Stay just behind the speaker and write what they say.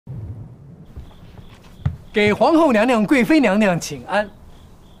给皇后娘娘、贵妃娘娘请安。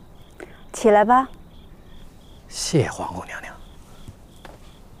起来吧。谢皇后娘娘。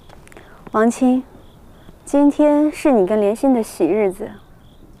王亲，今天是你跟莲心的喜日子，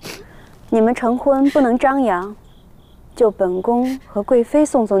你们成婚不能张扬，就本宫和贵妃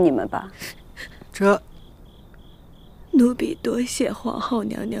送送你们吧。这，奴婢多谢皇后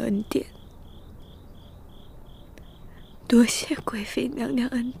娘娘恩典，多谢贵妃娘娘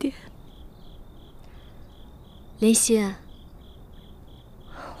恩典。莲心，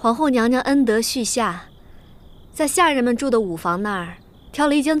皇后娘娘恩德续下，在下人们住的午房那儿挑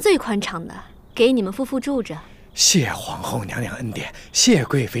了一间最宽敞的，给你们夫妇住着。谢皇后娘娘恩典，谢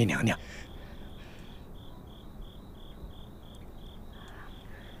贵妃娘娘。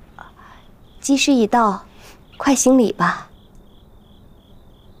吉时已到，快行礼吧。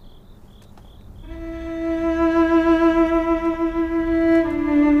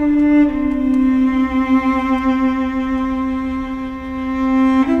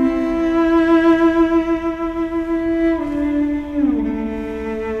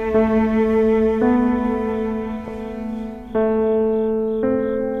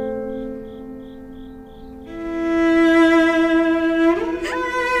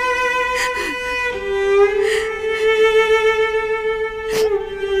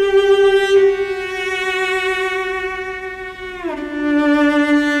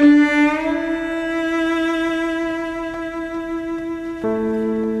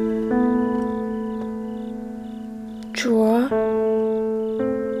主儿，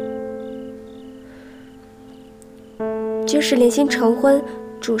今是莲心成婚，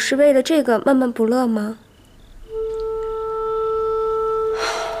主是为了这个闷闷不乐吗？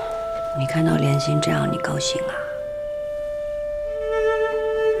你看到莲心这样，你高兴啊？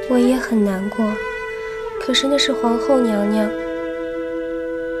我也很难过，可是那是皇后娘娘。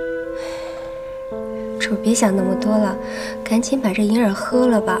主别想那么多了，赶紧把这银耳喝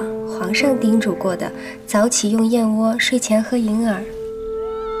了吧。皇上叮嘱过的，早起用燕窝，睡前喝银耳。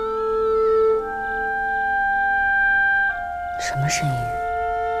什么声音？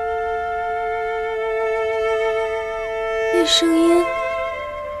那声音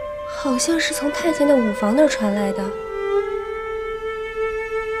好像是从太监的午房那儿传来的，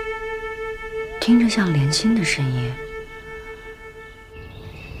听着像莲心的声音。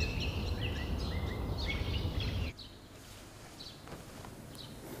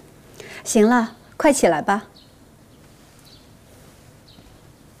行了，快起来吧。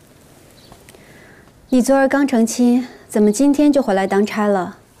你昨儿刚成亲，怎么今天就回来当差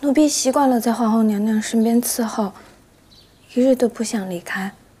了？奴婢习惯了在皇后娘娘身边伺候，一日都不想离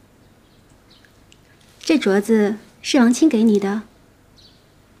开。这镯子是王亲给你的。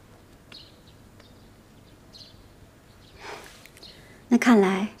那看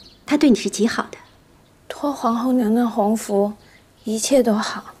来他对你是极好的。托皇后娘娘洪福，一切都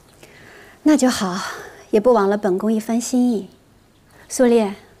好。那就好，也不枉了本宫一番心意。苏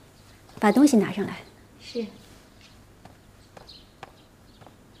烈，把东西拿上来。是。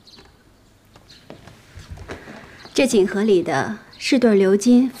这锦盒里的是对鎏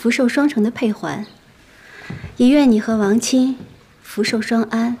金福寿双成的佩环，也愿你和王亲福寿双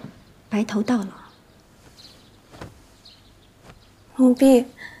安，白头到老。奴婢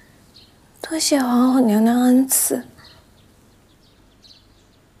多谢皇后娘娘恩赐。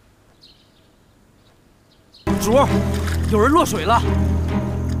主儿，有人落水了，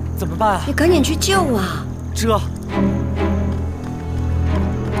怎么办啊？你赶紧去救啊！这，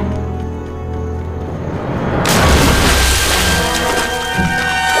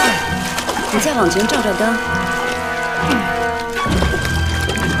你再往前照照灯。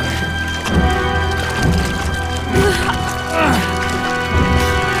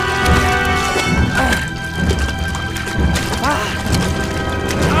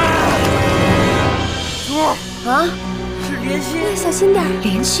啊！是莲心，小心点。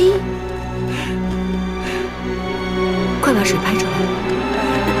莲心，快把水拍出来！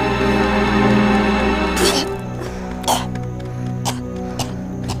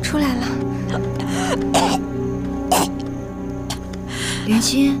出来了。莲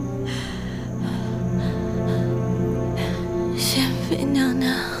心，仙妃娘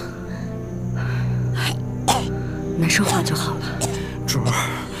娘，没说话就好了。主儿，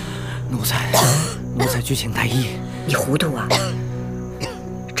奴才去请太医。你糊涂啊！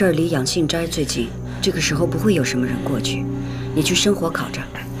这儿离养性斋最近，这个时候不会有什么人过去。你去生火烤着，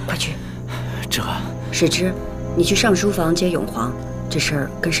快去。这水之，你去上书房接永璜，这事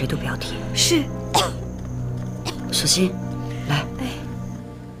儿跟谁都不要提。是。小心，来。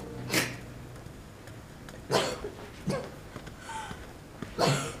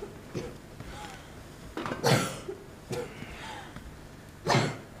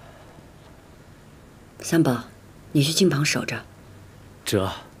三宝，你去近旁守着。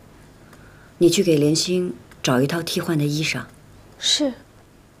哲，你去给莲心找一套替换的衣裳。是。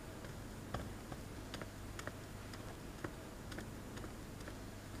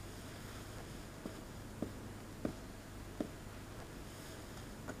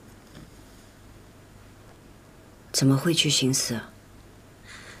怎么会去寻死？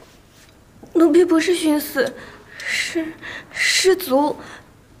奴婢不是寻死，是失足。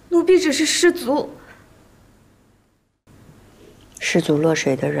奴婢只是失足。失足落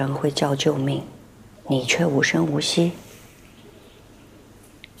水的人会叫救命，你却无声无息。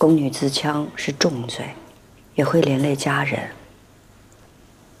宫女自戕是重罪，也会连累家人。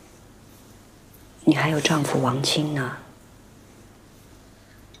你还有丈夫王卿呢。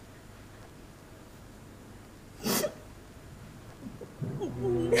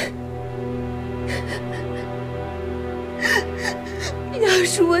要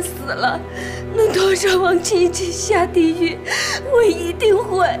是我死了，能拖着王卿一起下地狱，我一定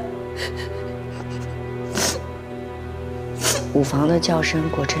会。五房的叫声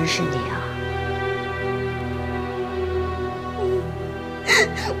果真是你啊！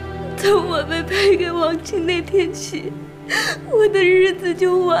从我被配给王卿那天起，我的日子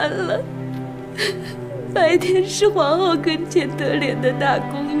就完了。白天是皇后跟前得脸的大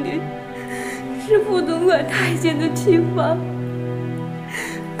宫女，是副总管太监的妻房，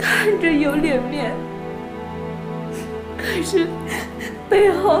看着有脸面，可是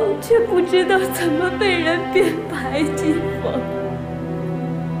背后却不知道怎么被人编排讥讽。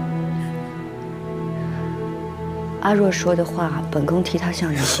阿若说的话，本宫替她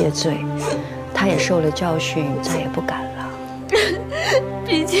向你谢罪，她也受了教训，再也不敢了。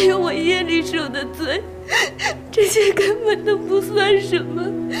比起我夜里受的罪，这些根本都不算什么。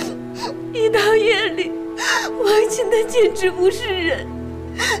一到夜里，王卿他简直不是人，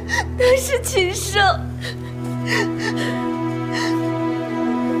他是禽兽。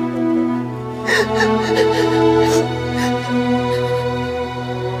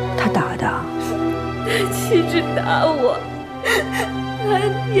他打的？他岂止打我，他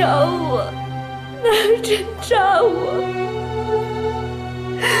咬我，他针扎我，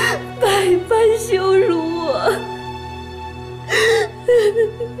百般羞辱我。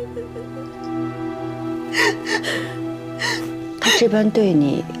他这般对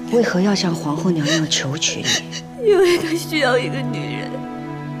你，为何要向皇后娘娘求娶你？因为他需要一个女人，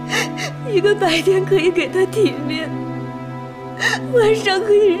一个白天可以给他体面，晚上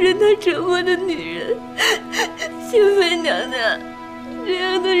可以任他折磨的女人。幸妃娘娘，这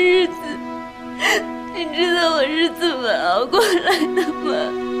样的日子，你知道我是怎么熬过来的吗？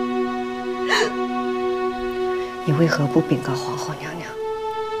你为何不禀告皇后娘娘？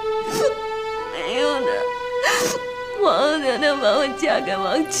没有的，皇后娘娘把我嫁给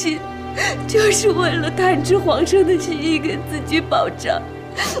王卿，就是为了探知皇上的心意，给自己保障，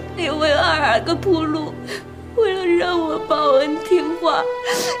也为二个铺路，为了让我报恩听话，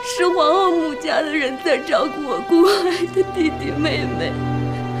是皇后母家的人在照顾我孤爱的弟弟妹妹。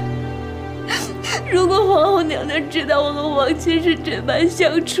如果皇后娘娘知道我和王卿是这般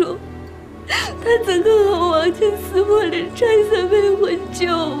相处，她怎可和王卿撕破脸拆散未婚救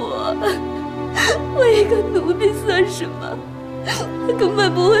我？我一个奴婢算什么？她根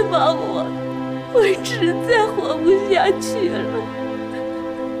本不会帮我，我实在活不下去了。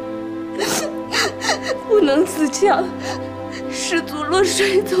不能自强，失足落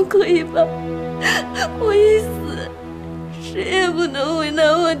水总可以吧？我一死，谁也不能为难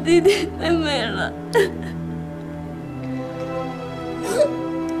我弟弟妹妹了。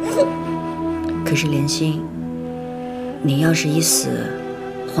可是莲心，你要是一死，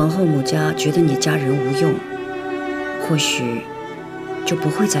皇后母家觉得你家人无用，或许就不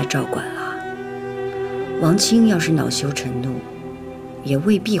会再照管了。王卿要是恼羞成怒，也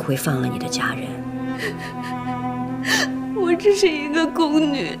未必会放了你的家人。我只是一个宫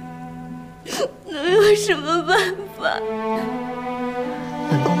女，能有什么办法？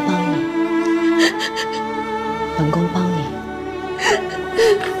本宫帮你，本宫帮你。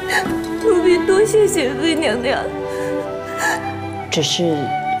奴婢多谢贤妃娘娘。只是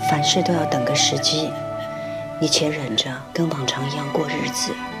凡事都要等个时机，你且忍着，跟往常一样过日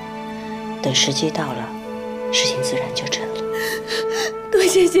子。等时机到了，事情自然就成了。多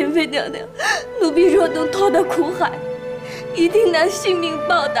谢贤妃娘娘，奴婢若能脱得苦海，一定拿性命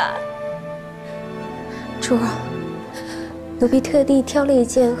报答。主儿，奴婢特地挑了一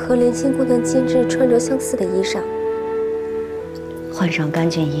件和莲心姑娘今日穿着相似的衣裳，换上干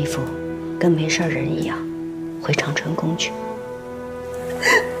净衣服，跟没事人一样，回长春宫去。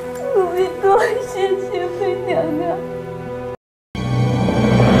奴婢多谢贤妃娘娘。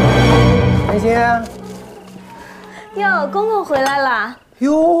莲心，哟，公公回来了。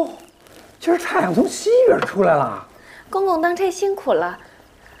哟，今儿太阳从西边出来了。公公当差辛苦了，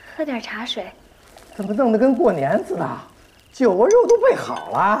喝点茶水。怎么弄得跟过年似的？酒啊肉都备好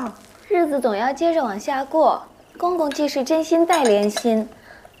了。日子总要接着往下过。公公既是真心待莲心，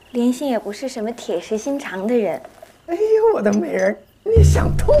莲心也不是什么铁石心肠的人。哎呦，我的美人，你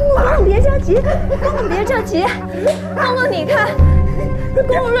想通了。公公别着急，公公别着急。公公你看，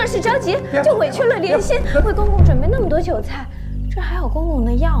公公若是着急，就委屈了莲心。为公公准备那么多酒菜，这还有公公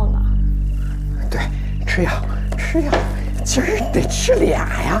的药呢。对，吃药，吃药，今儿得吃俩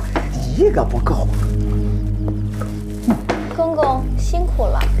呀，一个不够。公公辛苦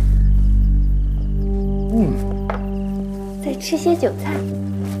了。再吃些酒菜。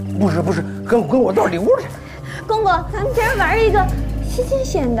不是，跟我到里屋去。公公，咱们今儿玩一个新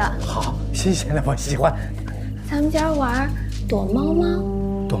鲜的。好，新鲜的我喜欢。咱们今儿玩躲猫猫。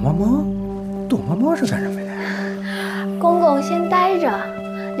躲猫猫？躲猫猫是干什么的？公公先待着，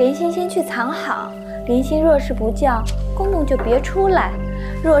莲心先去藏好。莲心若是不叫，公公就别出来。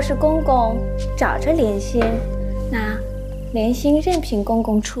若是公公找着莲心，那莲心任凭公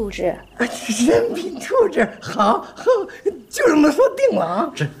公处置。任凭处置，好，就这么说定了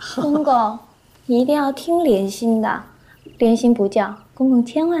啊！公公一定要听莲心的，莲心不叫，公公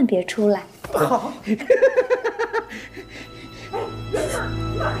千万别出来。好。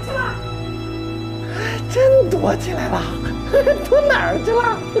哪儿去了？真躲起来了，躲哪儿去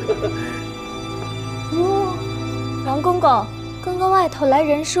了？王公公，刚刚外头来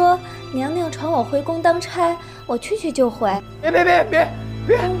人说，娘娘传我回宫当差，我去就回。别！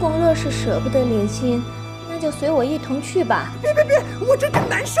公公若是舍不得莲心，那就随我一同去吧。别！我这正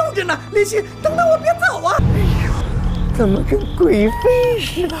难受着呢，莲心，等我别走啊！哎呦，怎么跟贵妃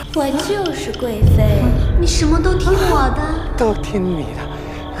似的？我就是贵妃，你什么都听我的，都听你的。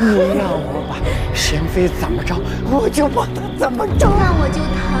你让我把贤妃怎么着，我就把她怎么着。那我就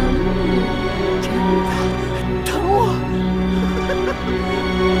疼你。真的疼我？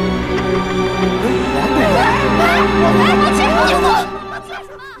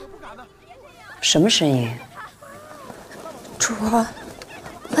什么声音？主儿，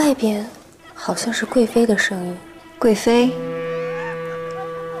外边好像是贵妃的声音。贵妃，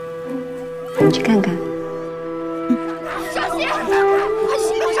你去看看。小心！快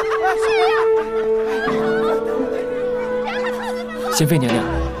洗手！是贤妃娘娘，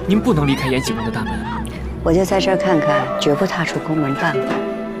您不能离开延禧宫的大门。我就在这儿看看，绝不踏出宫门半步。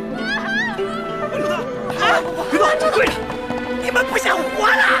别动！跪着！你们不想活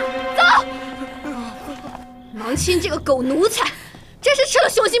了？走！王钦这个狗奴才，真是吃了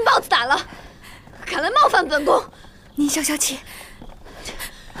雄心豹子胆了，敢来冒犯本宫！您消消气。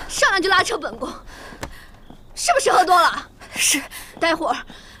上来就拉扯本宫，是不是喝多了？是。待会儿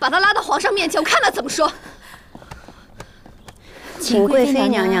把他拉到皇上面前，我看他怎么说。请贵妃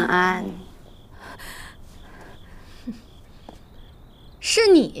娘娘安。是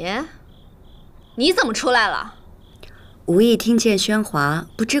你？你怎么出来了？无意听见喧哗，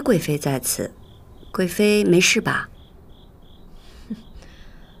不知贵妃在此。贵妃没事吧？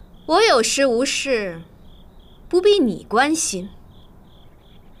我有事无事，不必你关心。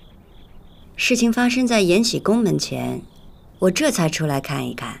事情发生在延禧宫门前，我这才出来看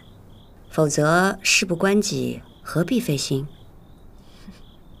一看。否则事不关己，何必费心？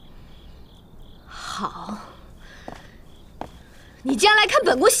好，你竟然来看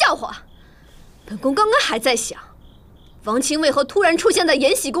本宫笑话！本宫刚刚还在想，王钦为何突然出现在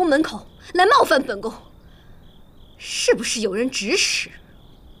延禧宫门口来冒犯本宫，是不是有人指使？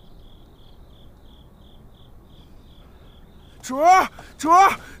主儿，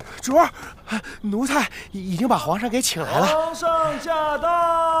奴才已经把皇上给请来了。皇上驾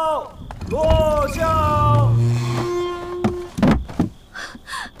到，落轿。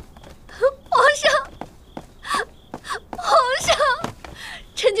皇上，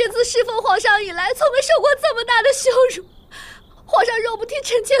臣妾自侍奉皇上以来，从没受过这么大的羞辱。皇上若不替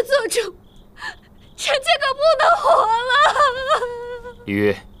臣妾做主，臣妾可不能活了。李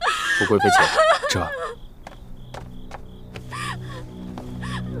玉，扶贵妃起来。这。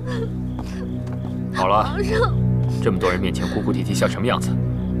好了，皇上，这么多人面前哭哭啼啼像什么样子？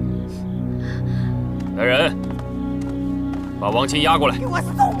来人，把王钦押过来。给我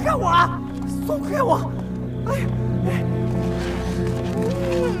松开我！松开我！哎呀！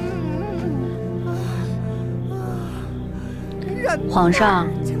皇上，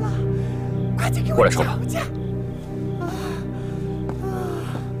过来说吧。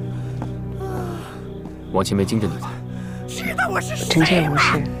王钦没惊着你吧？知道我是谁？臣妾无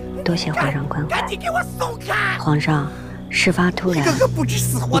事，多谢皇上关怀。赶紧给我松开！皇上，事发突然，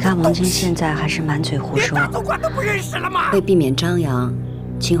你看王晶现在还是满嘴胡说。大总管都不认识了吗？为避免张扬，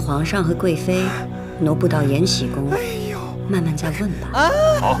请皇上和贵妃挪步到延禧宫，慢慢再问吧。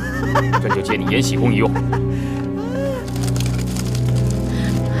好，朕就借你延禧宫一用。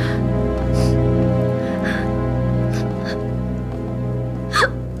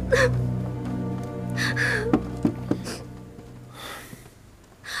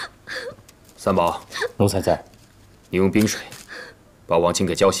三宝，奴才在。你用冰水把王清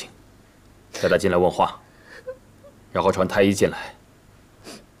给浇醒，带他进来问话，然后传太医进来，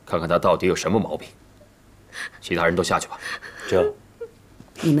看看他到底有什么毛病。其他人都下去吧。这，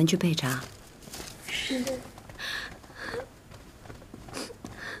你们去备茶。是。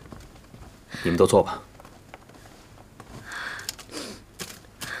你们都坐吧。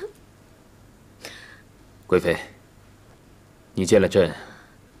贵妃，你见了朕，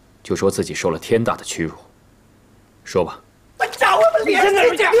就说自己受了天大的屈辱，说吧。我找我们连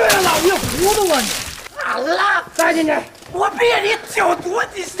进去！越老越糊涂啊你！好了，带进去！我憋你9毒，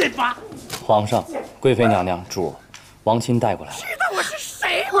你信吗？皇上，贵妃娘娘，主，王钦带过来了。知道我是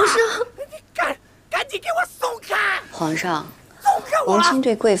谁吗？皇上，你赶紧给我松开！皇上，松开我！王钦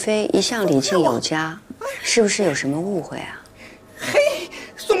对贵妃一向礼敬有加，是不是有什么误会啊？嘿，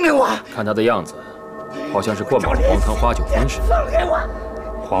松开我！看他的样子，好像是灌满了黄汤花酒疯似的。放开我！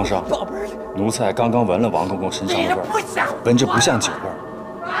皇上，奴才刚刚闻了王公公身上的味儿，闻着不像酒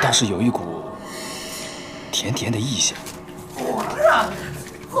味儿，倒是有一股甜甜的异香。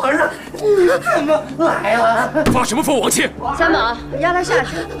皇上，你怎么来了？发什么疯，王钦？三宝，押他下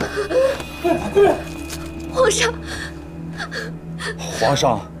去。皇上，皇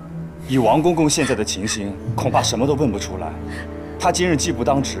上，以王公公现在的情形，恐怕什么都问不出来。他今日既不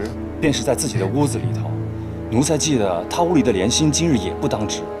当值，便是在自己的屋子里头。奴才记得他屋里的莲心今日也不当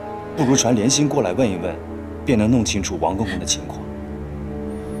值，不如传莲心过来问一问，便能弄清楚王公公的情况。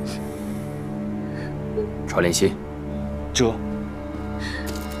传莲心，这。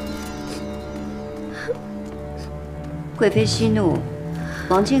贵妃息怒，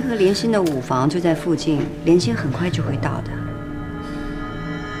王钦和莲心的舞房就在附近，莲心很快就会到的。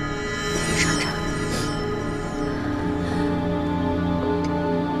上茶。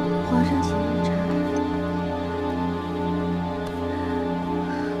皇上请用茶。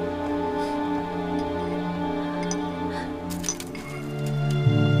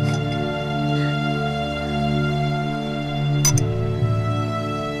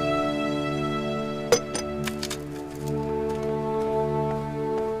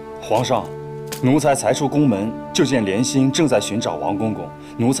皇上，奴才才出宫门，就见莲心正在寻找王公公，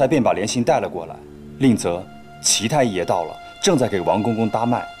奴才便把莲心带了过来。另则齐太医也到了，正在给王公公搭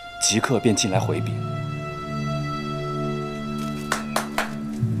脉，即刻便进来回禀。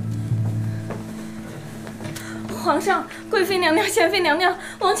皇上，贵妃娘娘、贤妃娘娘，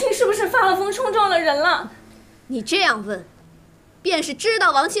王钦是不是发了疯，冲撞了人了？你这样问，便是知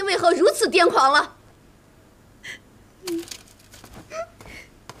道王钦为何如此癫狂了。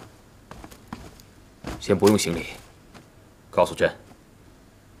先不用行礼，告诉朕，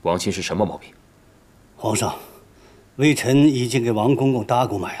王钦是什么毛病？皇上，微臣已经给王公公搭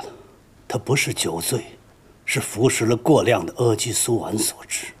过脉了，他不是酒醉，是服食了过量的阿激苏丸所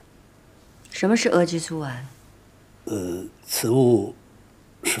致。什么是阿激苏丸？此物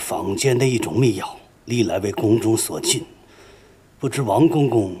是坊间的一种秘药，历来为宫中所禁，不知王公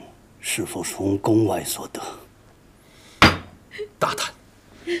公是否从宫外所得？大胆！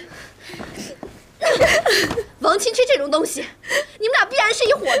王钦吃这种东西，你们俩必然是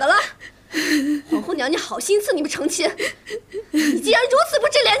一伙的了。皇后娘娘好心赐你们成亲，你竟然如此不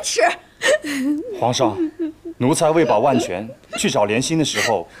知廉耻！皇上，奴才为保万全，去找莲心的时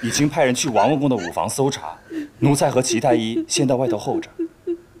候，已经派人去王公公的舞房搜查。奴才和齐太医先到外头候着。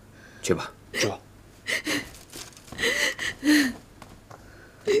去吧。这。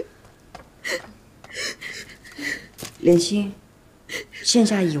莲心，现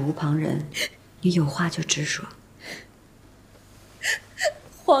下已无旁人，你有话就直说。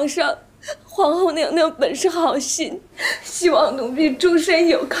皇上，皇后娘娘本是好心，希望奴婢终身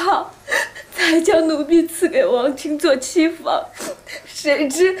有靠，才将奴婢赐给王钦做妻房。谁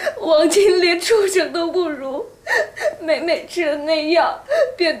知王钦连畜生都不如，每每吃了那药，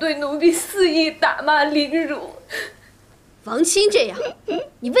便对奴婢肆意打骂凌辱。王钦这样，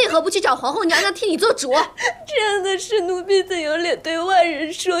你为何不去找皇后娘娘替你做主？这样的事，奴婢怎有脸对外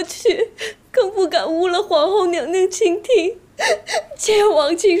人说去？更不敢误了皇后娘娘倾听。且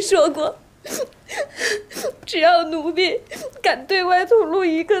王钦说过，只要奴婢敢对外吐露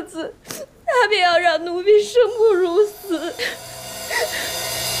一个字，他便要让奴婢生不如死。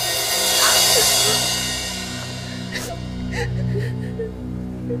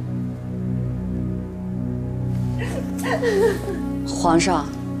皇上，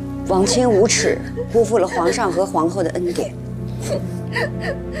王卿无耻，辜负了皇上和皇后的恩典。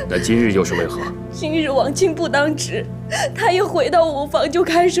那今日又是为何？今日王卿不当值，他一回到午房就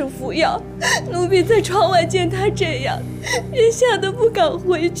开始服药。奴婢在窗外见他这样，也吓得不敢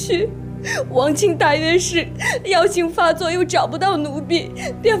回去。王卿大约是药性发作，又找不到奴婢，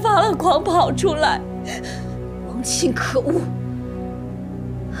便发了狂跑出来。王卿可恶！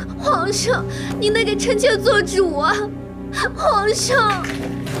皇上，您得给臣妾做主啊！皇上，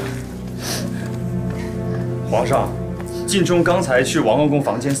皇上，晋忠刚才去王后宫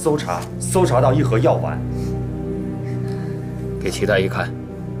房间搜查，搜查到一盒药丸，给齐太医看。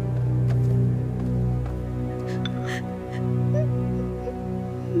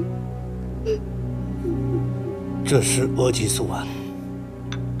这是额吉素丸。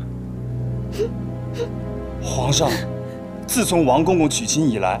皇上，自从王公公娶亲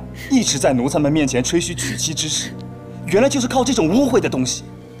以来，一直在奴才们面前吹嘘娶妻之事，原来就是靠这种污秽的东西。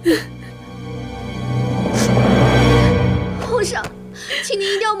皇上，请您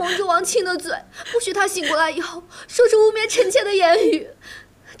一定要蒙住王卿的嘴，不许他醒过来以后说出污蔑臣妾的言语。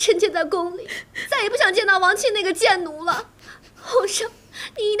臣妾在宫里再也不想见到王卿那个贱奴了。皇上，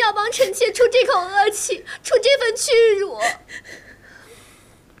你一定要帮臣妾出这口恶气，出这份屈辱。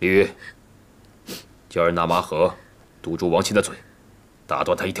李煜，叫人拿麻盒堵住王卿的嘴，打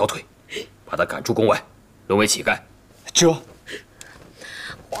断他一条腿，把他赶出宫外，沦为乞丐。这，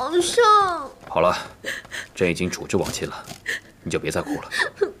皇上，好了，朕已经处置王卿了，你就别再哭了。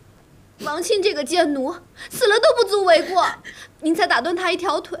王卿这个贱奴，死了都不足为过。您才打断他一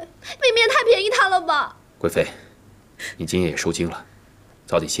条腿，未免太便宜他了吧？贵妃，你今夜也受惊了，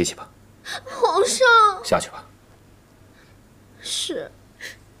早点歇息吧。皇上，下去吧。是。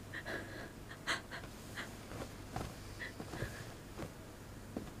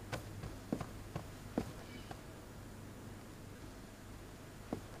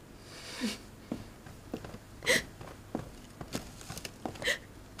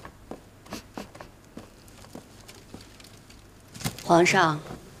皇上，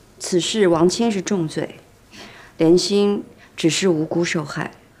此事王卿是重罪，莲心只是无辜受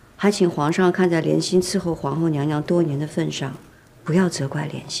害，还请皇上看在莲心伺候皇后娘娘多年的份上，不要责怪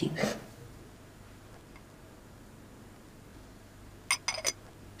莲心。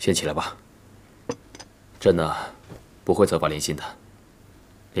先起来吧。朕呢，不会责罚莲心的。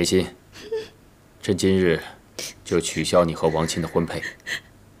莲心，朕今日就取消你和王卿的婚配。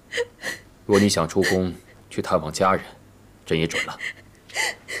若你想出宫去探望家人，朕也准了。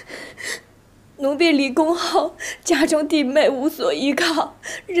奴婢离宫后，家中弟妹无所依靠，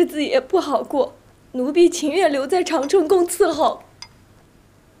日子也不好过。奴婢情愿留在长春宫伺候。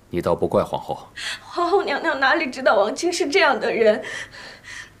你倒不怪皇后。皇后娘娘哪里知道王卿是这样的人？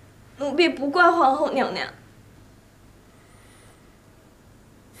奴婢不怪皇后娘娘。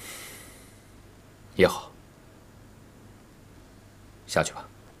也好，下去吧。